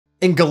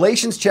In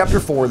Galatians chapter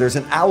 4, there's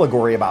an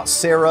allegory about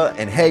Sarah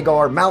and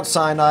Hagar, Mount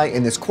Sinai,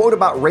 and this quote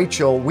about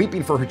Rachel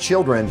weeping for her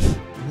children.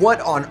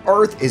 What on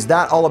earth is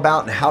that all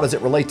about, and how does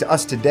it relate to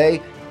us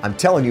today? I'm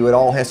telling you, it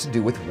all has to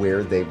do with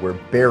where they were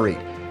buried.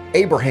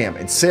 Abraham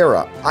and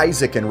Sarah,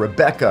 Isaac and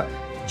Rebekah,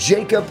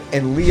 Jacob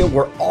and Leah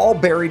were all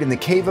buried in the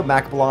cave of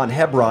Machpelah in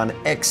Hebron,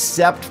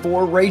 except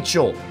for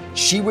Rachel.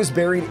 She was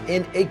buried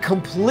in a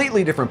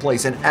completely different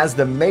place. And as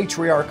the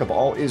matriarch of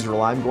all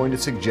Israel, I'm going to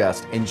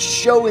suggest and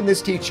show in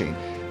this teaching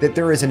that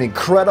there is an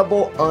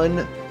incredible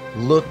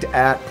unlooked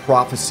at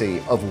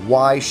prophecy of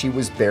why she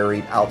was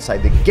buried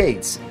outside the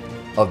gates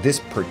of this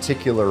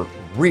particular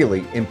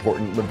really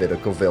important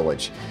Levitical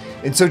village.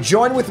 And so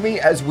join with me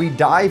as we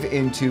dive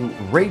into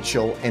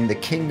Rachel and the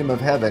kingdom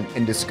of heaven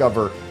and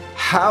discover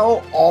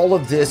how all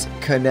of this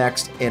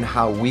connects and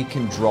how we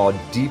can draw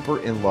deeper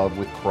in love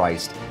with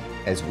Christ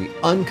as we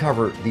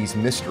uncover these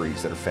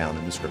mysteries that are found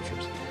in the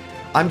scriptures.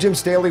 I'm Jim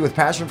Staley with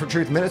Passion for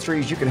Truth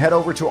Ministries. You can head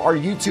over to our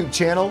YouTube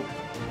channel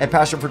at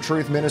Passion for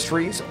Truth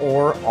Ministries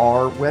or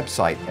our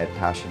website at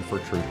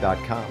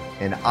passionfortruth.com.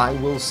 And I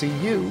will see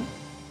you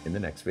in the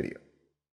next video.